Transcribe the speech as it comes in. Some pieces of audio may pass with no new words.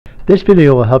This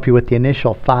video will help you with the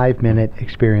initial 5-minute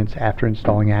experience after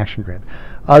installing ActionGrid.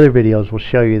 Other videos will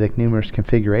show you the numerous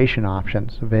configuration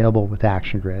options available with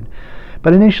ActionGrid.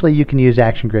 But initially you can use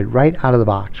ActionGrid right out of the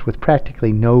box with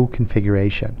practically no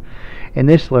configuration. In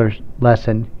this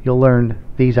lesson you'll learn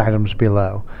these items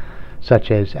below,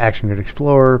 such as ActionGrid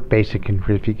Explorer, basic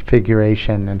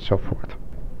configuration, and so forth.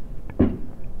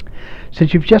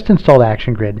 Since you've just installed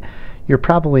ActionGrid, you're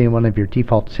probably in one of your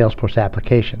default Salesforce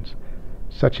applications,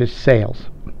 such as sales.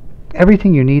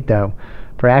 Everything you need though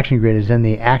for ActionGrid is in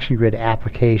the ActionGrid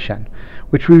application,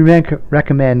 which we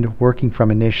recommend working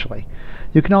from initially.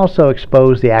 You can also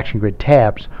expose the ActionGrid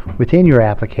tabs within your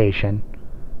application,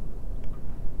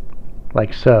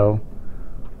 like so.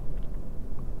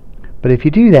 But if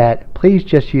you do that, please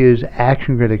just use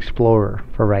ActionGrid Explorer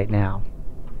for right now.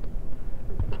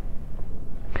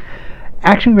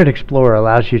 ActionGrid Explorer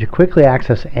allows you to quickly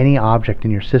access any object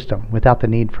in your system without the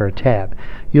need for a tab.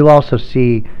 You'll also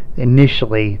see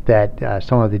initially that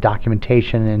some of the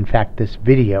documentation, and in fact this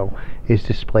video, is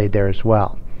displayed there as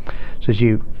well. So as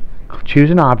you choose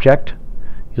an object,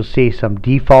 you'll see some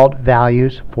default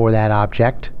values for that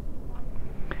object.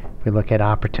 If we look at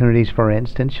opportunities, for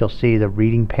instance, you'll see the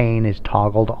reading pane is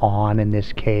toggled on in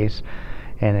this case.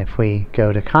 And if we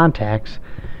go to contacts,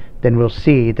 then we'll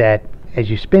see that as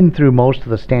you spin through most of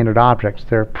the standard objects,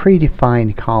 there are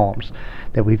predefined columns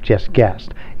that we've just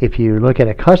guessed. If you look at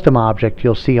a custom object,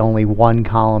 you'll see only one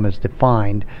column is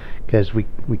defined because we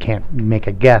can't make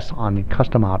a guess on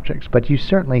custom objects. But you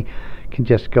certainly can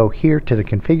just go here to the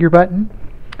configure button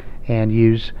and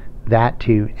use that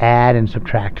to add and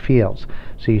subtract fields.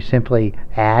 So you simply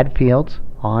add fields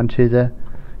onto the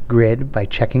grid by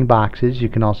checking boxes. You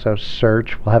can also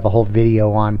search. We'll have a whole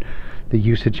video on the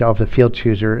usage of the field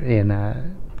chooser in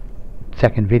a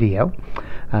second video.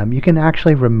 You can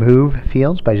actually remove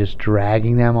fields by just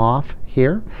dragging them off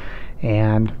here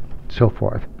and so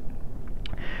forth.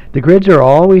 The grids are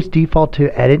always default to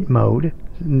edit mode,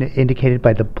 indicated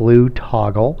by the blue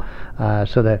toggle,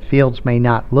 so that fields may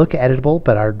not look editable,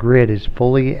 but our grid is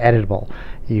fully editable.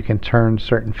 You can turn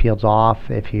certain fields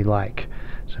off if you like.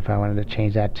 So if I wanted to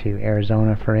change that to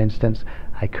Arizona, for instance,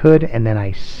 I could, and then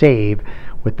I save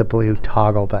with the blue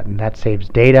toggle button. That saves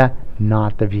data,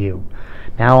 not the view.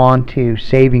 Now on to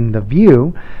saving the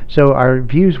view. So our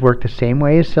views work the same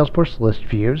way as Salesforce list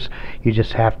views. You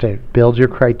just have to build your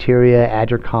criteria,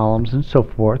 add your columns, and so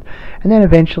forth, and then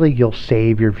eventually you'll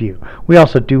save your view. We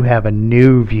also do have a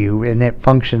new view, and it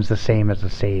functions the same as a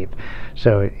save.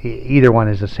 So either one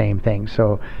is the same thing.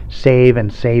 So save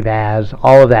and save as,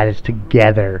 all of that is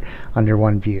together under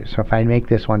one view. So if I make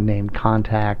this one named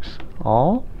Contacts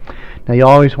All, now you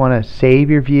always want to save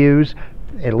your views,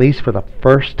 at least for the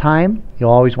first time.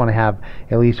 You'll always want to have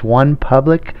at least one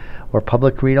public or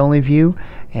public read-only view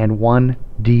and one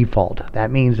default.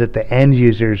 That means that the end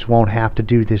users won't have to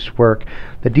do this work.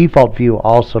 The default view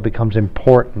also becomes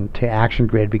important to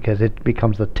ActionGrid because it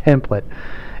becomes the template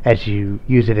as you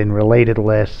use it in related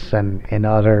lists and in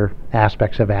other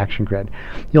aspects of ActionGrid.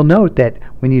 You'll note that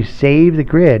when you save the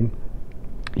grid,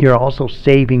 you're also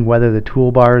saving whether the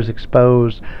toolbar is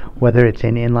exposed, whether it's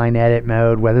in inline edit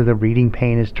mode, whether the reading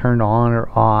pane is turned on or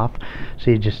off.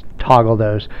 So you just toggle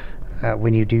those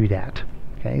when you do that.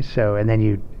 Okay, so and then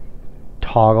you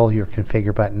toggle your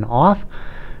configure button off.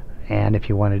 And if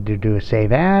you wanted to do a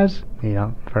save as,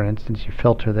 for instance, you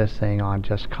filter this thing on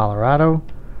just Colorado.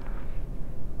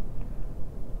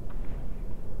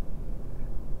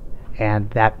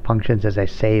 And that functions as a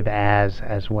save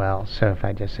as well. So if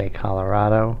I just say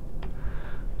Colorado,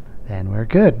 then we're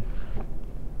good.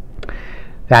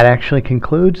 That actually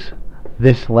concludes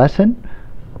this lesson.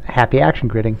 Happy action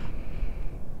gridding.